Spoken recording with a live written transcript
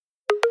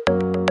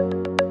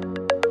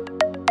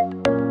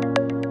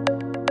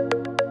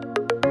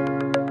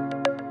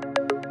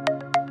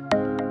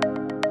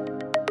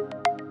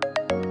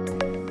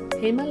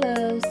day, my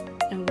loves,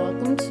 and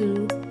welcome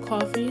to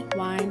Coffee,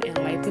 Wine, and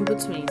Life in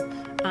Between.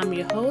 I'm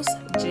your host,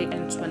 Jay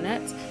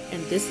Antoinette,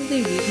 and this is a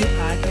weekly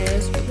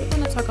podcast where we're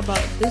going to talk about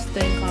this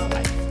thing called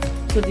life.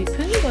 So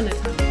depending on the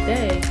time of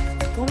day,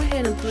 go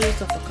ahead and pour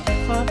yourself a cup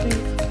of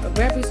coffee or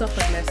grab yourself a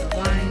glass of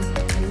wine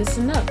and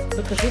listen up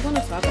because we're going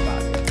to talk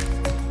about it.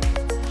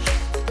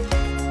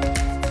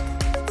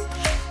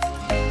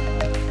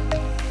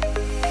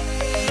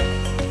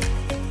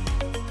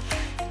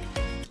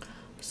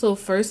 So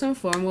first and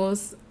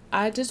foremost,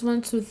 I just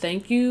want to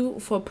thank you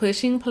for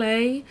pushing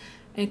play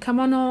and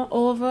coming on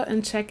over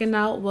and checking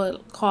out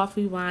what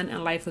Coffee, Wine,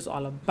 and Life is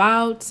all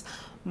about.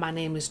 My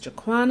name is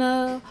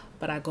Jaquana,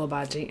 but I go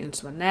by J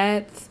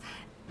Antoinette.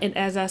 And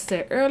as I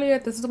said earlier,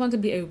 this is going to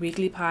be a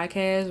weekly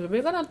podcast where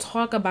we're going to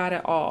talk about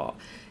it all.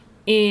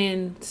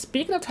 And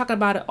speaking of talking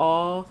about it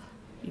all,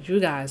 you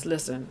guys,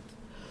 listen.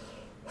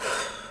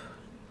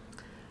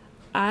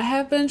 I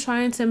have been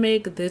trying to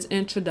make this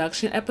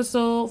introduction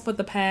episode for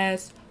the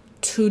past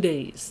 2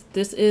 days.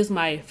 This is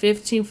my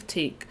 15th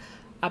take.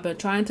 I've been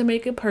trying to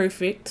make it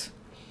perfect,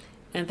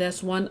 and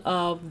that's one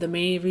of the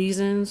main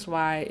reasons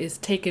why it's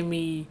taken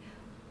me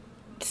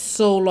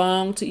so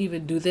long to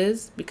even do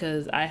this,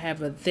 because I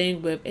have a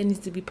thing with it needs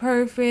to be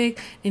perfect,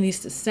 it needs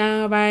to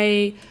sound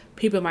right,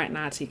 people might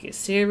not take it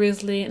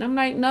seriously, and I'm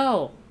like,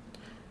 no,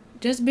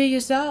 just be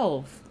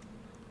yourself.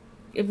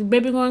 If the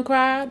baby gonna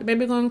cry, the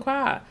baby gonna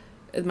cry.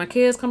 If my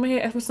kids come in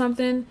here ask for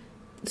something,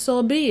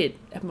 so be it.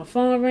 If my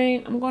phone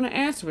ring, I'm gonna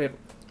answer it,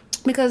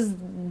 because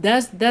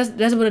that's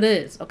what it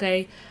is.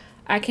 Okay,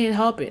 I can't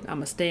help it.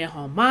 I'm a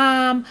stay-at-home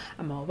mom.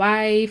 I'm a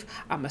wife.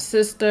 I'm a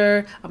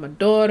sister. I'm a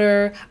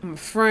daughter. I'm a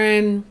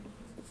friend.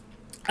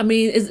 I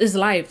mean, it's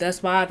life.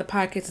 That's why the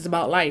podcast is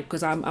about life,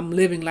 because I'm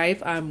living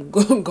life. I'm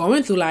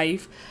going through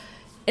life,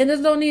 and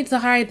there's no need to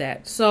hide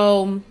that.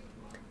 So,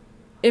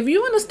 if you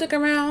want to stick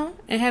around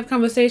and have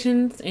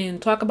conversations and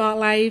talk about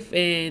life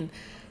and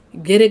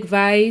get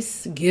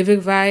advice, give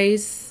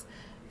advice,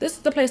 this is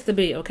the place to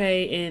be,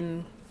 okay?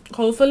 And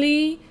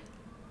hopefully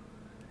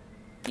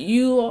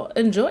you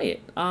enjoy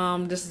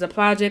it. This is a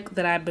project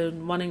that I've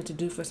been wanting to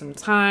do for some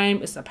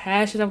time. It's a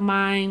passion of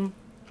mine.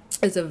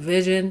 It's a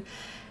vision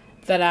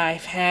that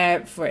I've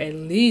had for at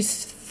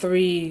least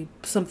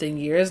 3-something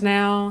years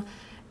now.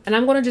 And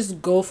I'm going to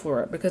just go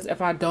for it, because if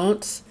I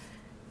don't,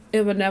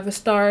 it would never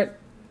start,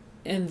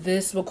 and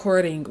this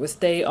recording would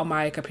stay on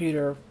my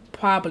computer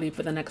probably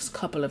for the next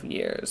couple of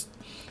years.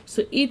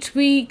 So each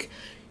week,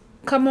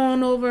 come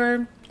on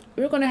over.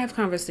 We're going to have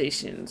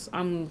conversations.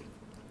 I'm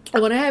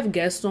going to have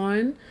guests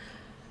on.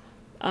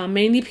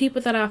 Mainly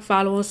people that I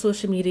follow on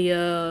social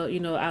media. You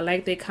know, I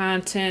like their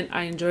content.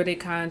 I enjoy their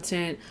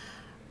content.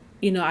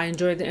 You know, I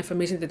enjoy the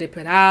information that they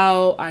put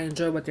out. I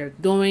enjoy what they're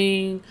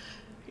doing.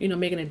 You know,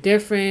 making a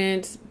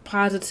difference.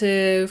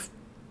 Positive.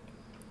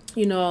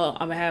 You know,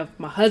 I'm going to have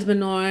my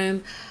husband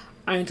on.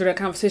 I enjoy the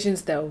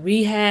conversations that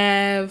we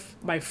have.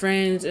 My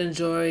friends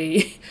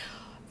enjoy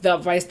the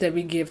advice that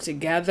we give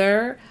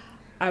together.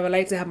 I would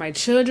like to have my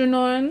children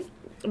on,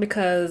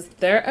 because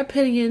their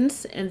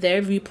opinions and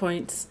their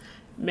viewpoints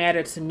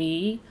matter to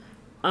me.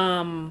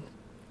 I'm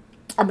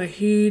a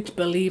huge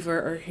believer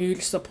or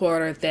huge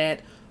supporter that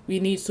we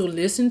need to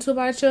listen to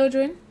our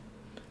children.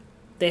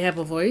 They have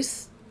a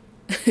voice.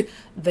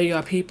 They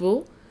are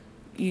people.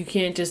 You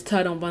can't just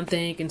tell them one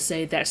thing and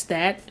say that's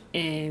that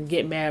and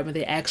get mad when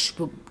they ask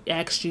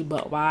you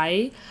but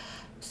why.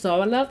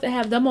 So I love to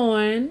have them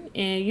on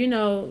and, you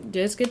know,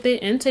 just get their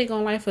intake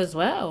on life as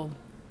well.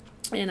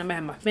 And I'm going to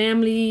have my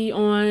family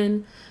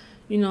on,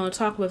 you know,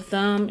 talk with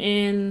them.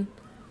 And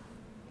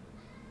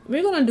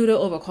we're going to do that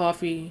over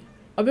coffee,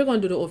 or we're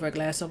going to do that over a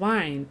glass of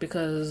wine,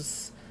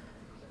 because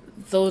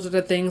those are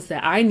the things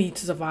that I need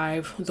to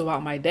survive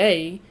throughout my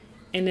day.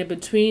 And in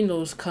between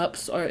those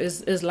cups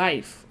is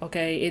life,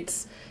 okay?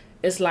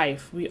 It's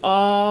life. We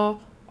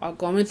all are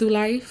going through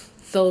life,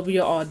 though we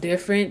are all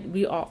different.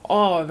 We are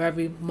all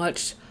very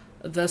much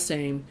the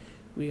same.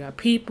 We are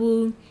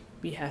people.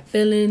 We have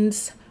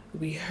feelings.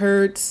 We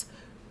hurt.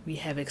 We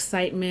have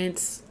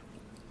excitements.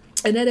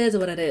 And that is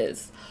what it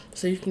is.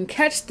 So you can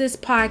catch this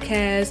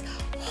podcast.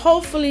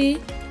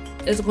 Hopefully,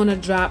 it's going to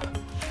drop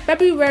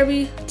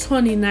February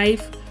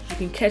 29th. You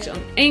can catch it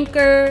on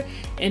Anchor.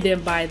 And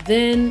then by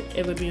then,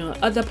 it will be on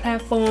other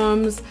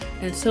platforms.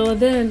 Until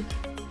then,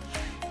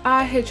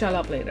 I'll hit y'all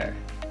up later.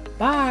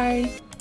 Bye.